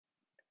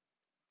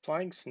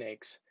Flying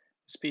snakes,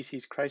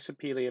 species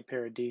Chrysopelia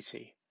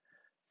paradisi,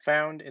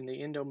 found in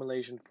the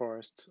Indo-Malaysian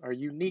forests, are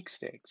unique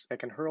snakes that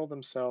can hurl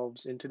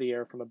themselves into the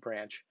air from a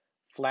branch,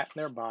 flatten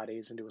their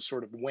bodies into a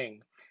sort of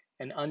wing,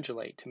 and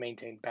undulate to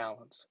maintain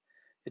balance.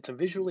 It's a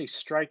visually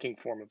striking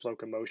form of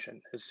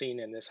locomotion, as seen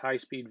in this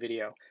high-speed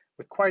video,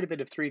 with quite a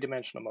bit of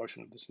three-dimensional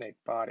motion of the snake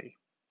body.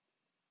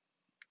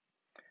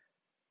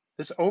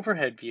 This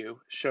overhead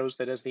view shows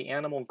that as the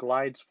animal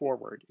glides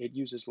forward, it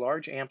uses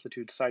large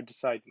amplitude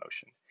side-to-side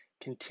motion,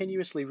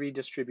 continuously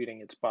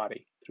redistributing its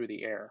body through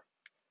the air.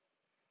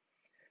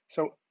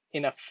 So,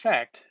 in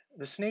effect,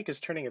 the snake is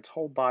turning its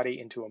whole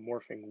body into a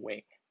morphing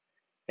wing.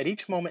 At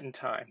each moment in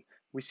time,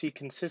 we see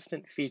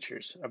consistent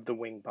features of the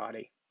wing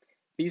body.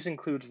 These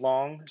include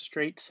long,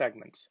 straight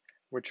segments,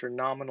 which are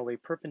nominally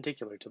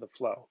perpendicular to the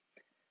flow.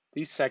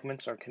 These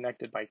segments are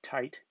connected by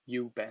tight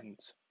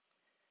U-bends.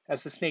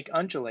 As the snake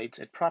undulates,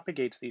 it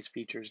propagates these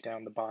features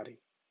down the body,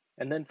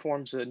 and then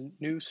forms a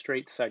new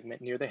straight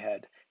segment near the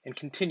head and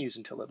continues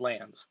until it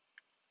lands.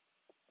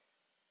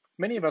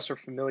 Many of us are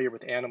familiar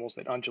with animals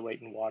that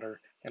undulate in water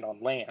and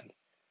on land.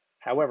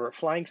 However,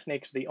 flying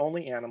snakes are the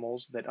only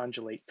animals that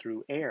undulate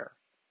through air.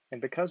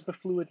 And because the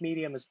fluid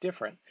medium is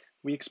different,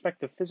 we expect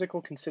the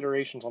physical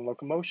considerations on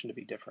locomotion to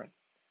be different.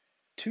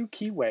 Two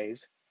key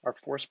ways are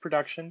force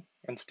production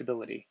and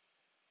stability.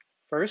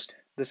 First,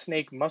 the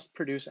snake must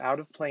produce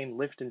out-of-plane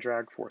lift and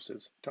drag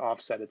forces to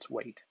offset its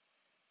weight.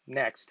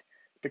 Next,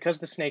 because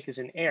the snake is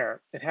in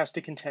air, it has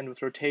to contend with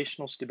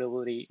rotational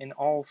stability in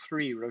all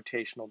three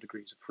rotational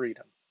degrees of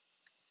freedom.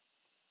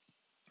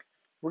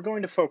 We're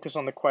going to focus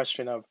on the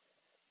question of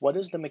what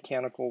is the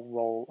mechanical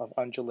role of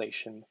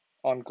undulation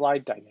on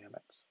glide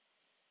dynamics?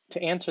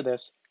 To answer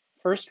this,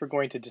 first we're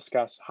going to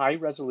discuss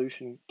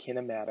high-resolution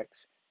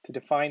kinematics to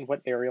define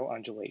what aerial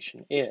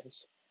undulation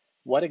is.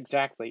 What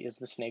exactly is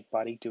the snake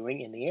body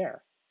doing in the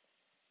air?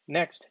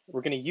 Next,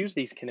 we're going to use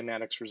these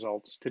kinematics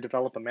results to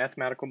develop a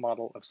mathematical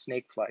model of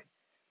snake flight,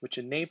 which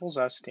enables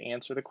us to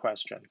answer the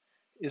question,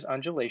 is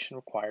undulation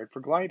required for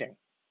gliding?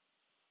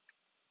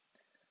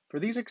 For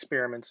these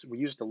experiments, we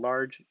used a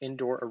large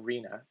indoor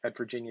arena at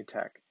Virginia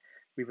Tech.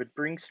 We would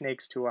bring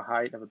snakes to a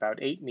height of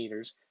about 8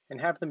 meters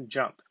and have them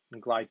jump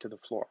and glide to the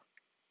floor.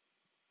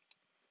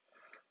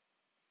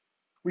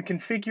 We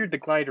configured the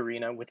glide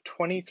arena with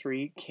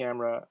 23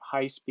 camera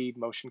high-speed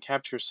motion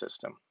capture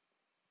system.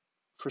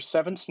 For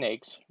 7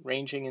 snakes,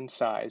 ranging in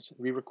size,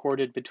 we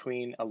recorded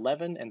between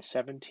 11 and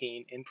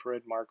 17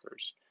 infrared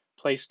markers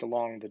placed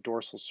along the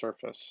dorsal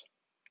surface.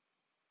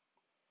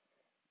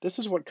 This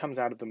is what comes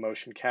out of the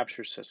motion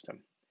capture system.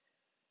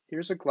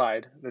 Here's a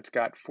glide that's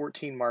got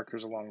 14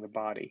 markers along the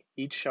body,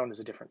 each shown as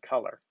a different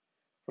color.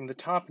 From the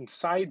top and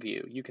side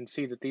view, you can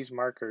see that these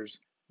markers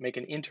make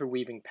an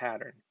interweaving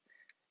pattern.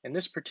 In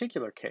this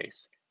particular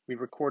case, we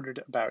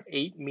recorded about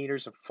 8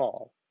 meters of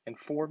fall and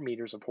 4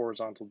 meters of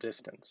horizontal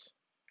distance.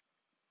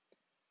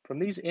 From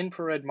these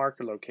infrared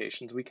marker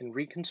locations, we can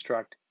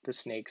reconstruct the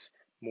snake's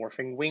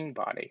morphing wing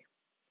body.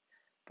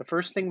 The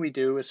first thing we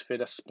do is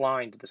fit a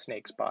spline to the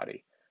snake's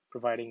body,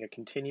 providing a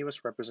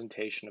continuous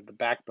representation of the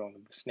backbone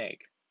of the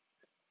snake.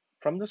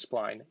 From the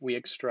spline, we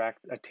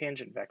extract a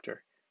tangent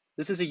vector.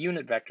 This is a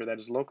unit vector that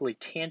is locally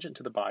tangent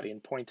to the body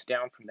and points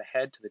down from the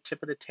head to the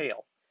tip of the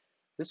tail.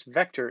 This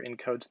vector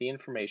encodes the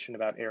information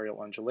about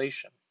aerial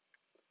undulation.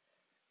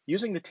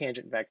 Using the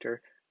tangent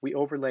vector, we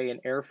overlay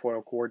an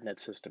airfoil coordinate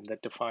system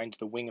that defines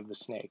the wing of the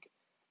snake.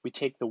 We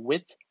take the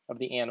width of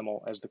the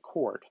animal as the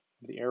chord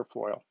of the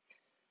airfoil,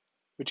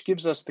 which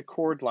gives us the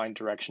chord line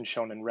direction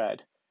shown in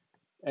red.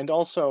 And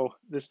also,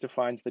 this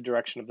defines the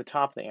direction of the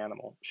top of the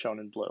animal, shown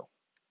in blue.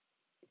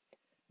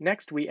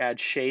 Next, we add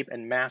shape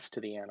and mass to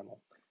the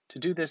animal. To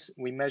do this,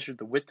 we measured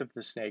the width of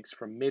the snakes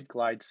from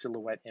mid-glide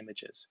silhouette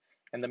images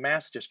and the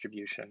mass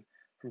distribution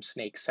from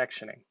snake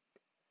sectioning.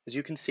 As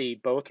you can see,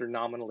 both are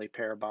nominally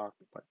parabolic,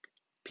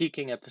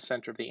 peaking at the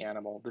center of the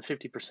animal, the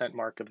 50%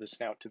 mark of the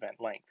snout to vent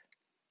length.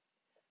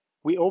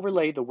 We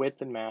overlay the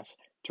width and mass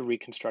to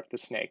reconstruct the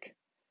snake.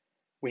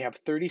 We have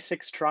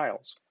 36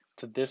 trials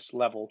to this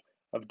level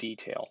of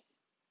detail.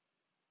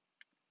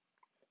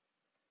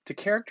 To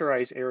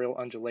characterize aerial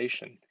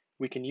undulation,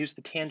 we can use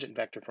the tangent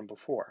vector from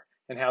before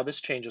and how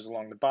this changes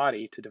along the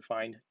body to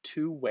define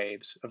 2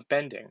 waves of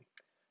bending,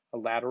 a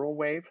lateral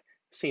wave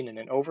seen in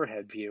an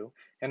overhead view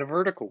and a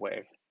vertical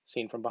wave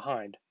seen from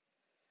behind.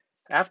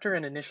 After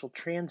an initial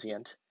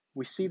transient,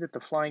 we see that the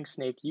flying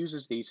snake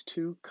uses these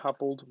 2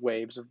 coupled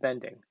waves of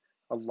bending,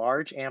 a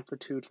large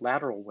amplitude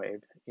lateral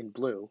wave in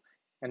blue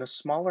and a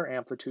smaller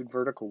amplitude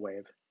vertical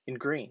wave in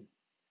green.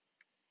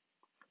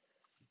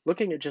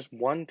 Looking at just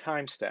one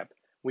time step,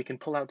 we can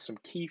pull out some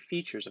key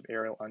features of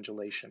aerial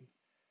undulation.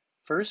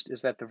 First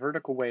is that the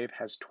vertical wave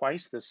has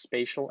twice the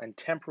spatial and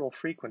temporal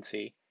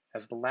frequency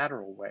as the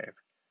lateral wave.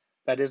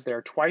 That is, there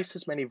are twice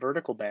as many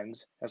vertical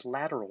bends as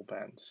lateral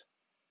bends.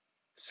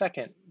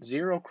 Second,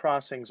 0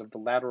 crossings of the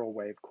lateral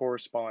wave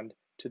correspond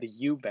to the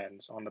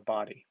U-bends on the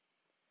body.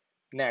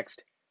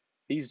 Next,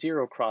 these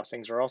 0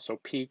 crossings are also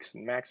peaks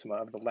and maxima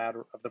of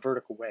the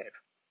vertical wave.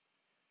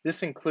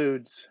 This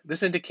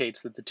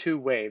indicates that the 2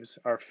 waves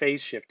are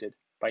phase shifted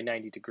by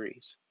 90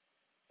 degrees,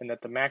 and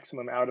that the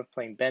maximum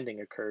out-of-plane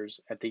bending occurs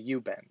at the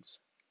U-bends.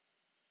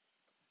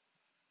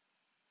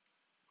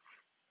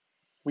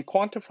 We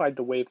quantified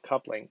the wave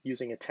coupling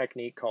using a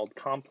technique called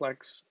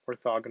complex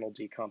orthogonal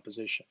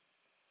decomposition.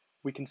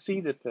 We can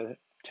see that the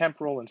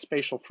temporal and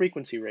spatial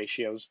frequency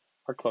ratios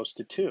are close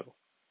to 2.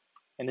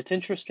 And it's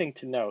interesting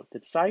to note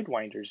that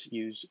sidewinders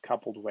use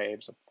coupled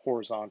waves of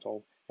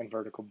horizontal and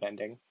vertical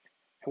bending.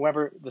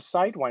 However, the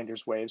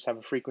sidewinders' waves have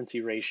a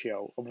frequency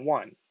ratio of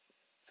 1.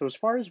 So as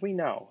far as we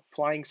know,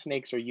 flying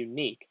snakes are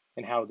unique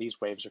in how these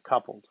waves are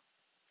coupled.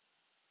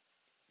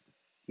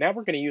 Now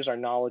we're going to use our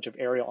knowledge of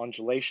aerial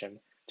undulation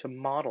to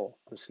model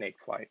the snake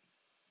flight.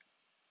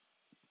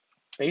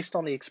 Based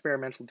on the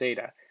experimental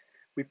data,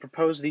 we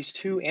propose these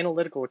two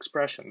analytical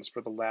expressions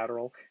for the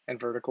lateral and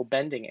vertical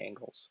bending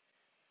angles.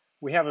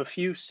 We have a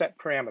few set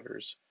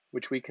parameters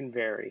which we can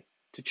vary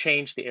to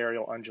change the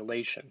aerial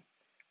undulation.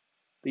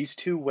 These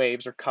two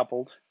waves are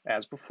coupled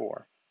as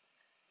before,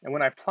 and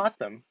when I plot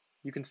them,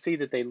 you can see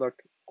that they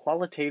look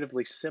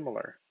qualitatively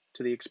similar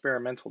to the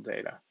experimental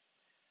data.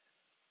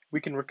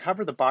 We can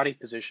recover the body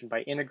position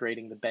by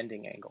integrating the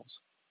bending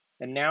angles,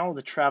 and now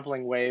the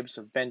traveling waves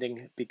of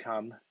bending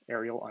become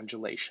aerial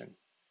undulation,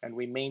 and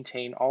we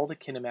maintain all the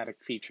kinematic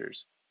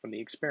features from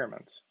the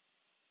experiments.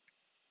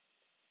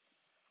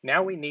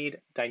 Now we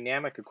need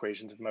dynamic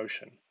equations of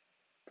motion.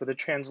 For the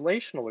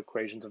translational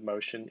equations of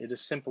motion, it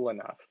is simple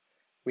enough.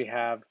 We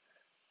have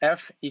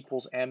F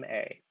equals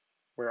ma,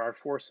 where our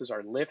forces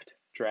are lift,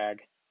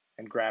 drag,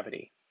 and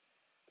gravity.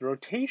 The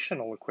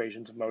rotational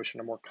equations of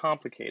motion are more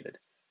complicated,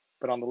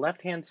 but on the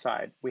left-hand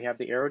side, we have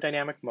the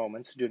aerodynamic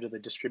moments due to the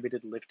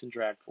distributed lift and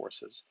drag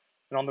forces,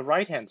 and on the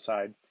right-hand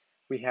side,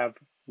 we have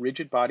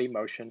rigid body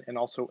motion and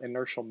also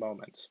inertial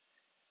moments.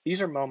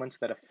 These are moments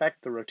that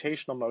affect the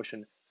rotational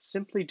motion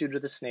simply due to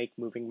the snake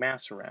moving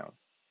mass around.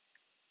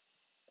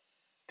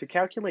 To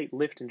calculate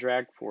lift and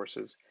drag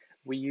forces,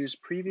 we use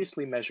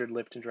previously measured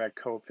lift and drag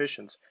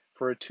coefficients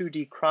for a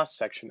 2D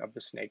cross-section of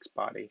the snake's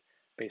body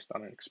based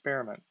on an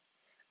experiment.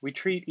 We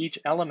treat each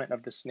element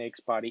of the snake's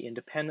body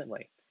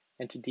independently,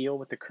 and to deal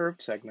with the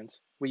curved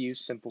segments, we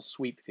use simple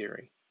sweep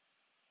theory.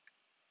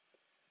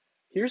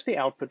 Here's the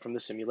output from the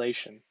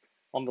simulation.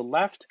 On the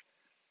left,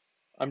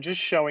 I'm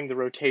just showing the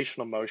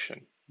rotational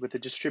motion with the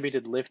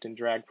distributed lift and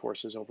drag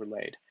forces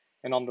overlaid,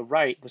 and on the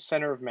right, the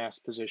center of mass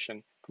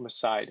position from a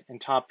side and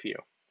top view.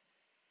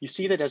 You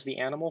see that as the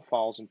animal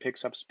falls and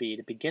picks up speed,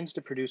 it begins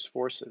to produce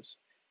forces,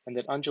 and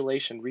that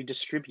undulation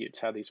redistributes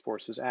how these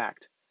forces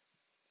act.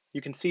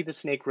 You can see the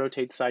snake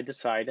rotate side to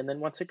side, and then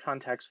once it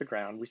contacts the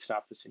ground, we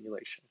stop the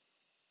simulation.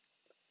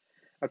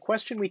 A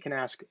question we can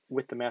ask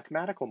with the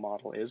mathematical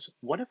model is,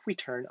 what if we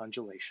turn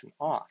undulation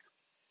off?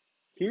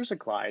 Here's a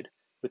glide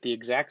with the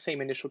exact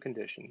same initial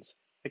conditions,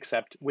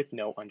 except with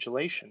no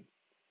undulation.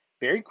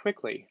 Very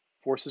quickly,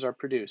 forces are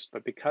produced,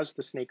 but because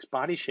the snake's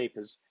body shape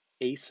is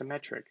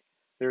asymmetric,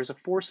 there is a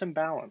force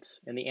imbalance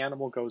and the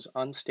animal goes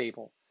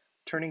unstable,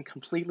 turning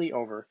completely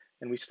over,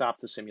 and we stop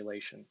the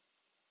simulation.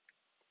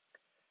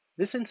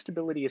 This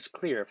instability is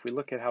clear if we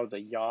look at how the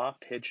yaw,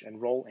 pitch,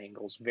 and roll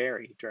angles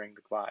vary during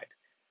the glide.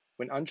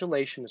 When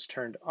undulation is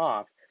turned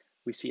off,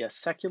 we see a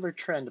secular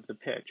trend of the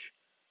pitch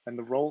and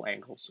the roll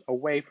angles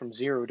away from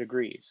 0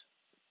 degrees.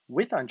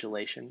 With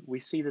undulation, we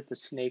see that the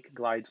snake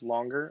glides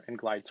longer and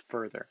glides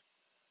further.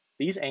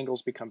 These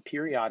angles become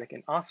periodic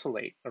and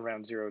oscillate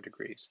around 0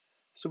 degrees,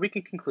 so we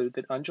can conclude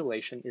that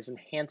undulation is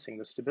enhancing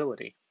the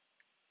stability.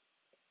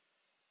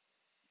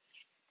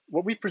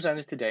 What we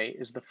presented today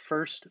is the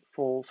first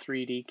full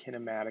 3D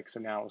kinematics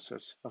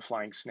analysis of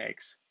flying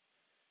snakes.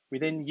 We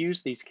then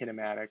used these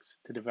kinematics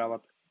to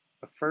develop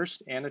the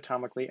first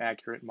anatomically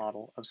accurate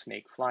model of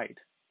snake flight.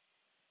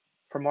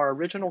 From our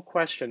original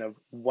question of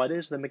what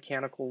is the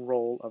mechanical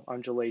role of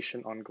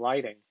undulation on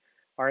gliding,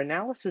 our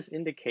analysis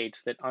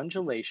indicates that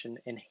undulation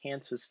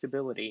enhances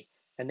stability,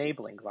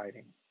 enabling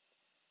gliding.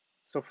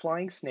 So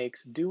flying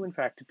snakes do in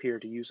fact appear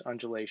to use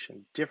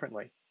undulation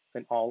differently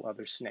than all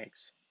other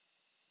snakes.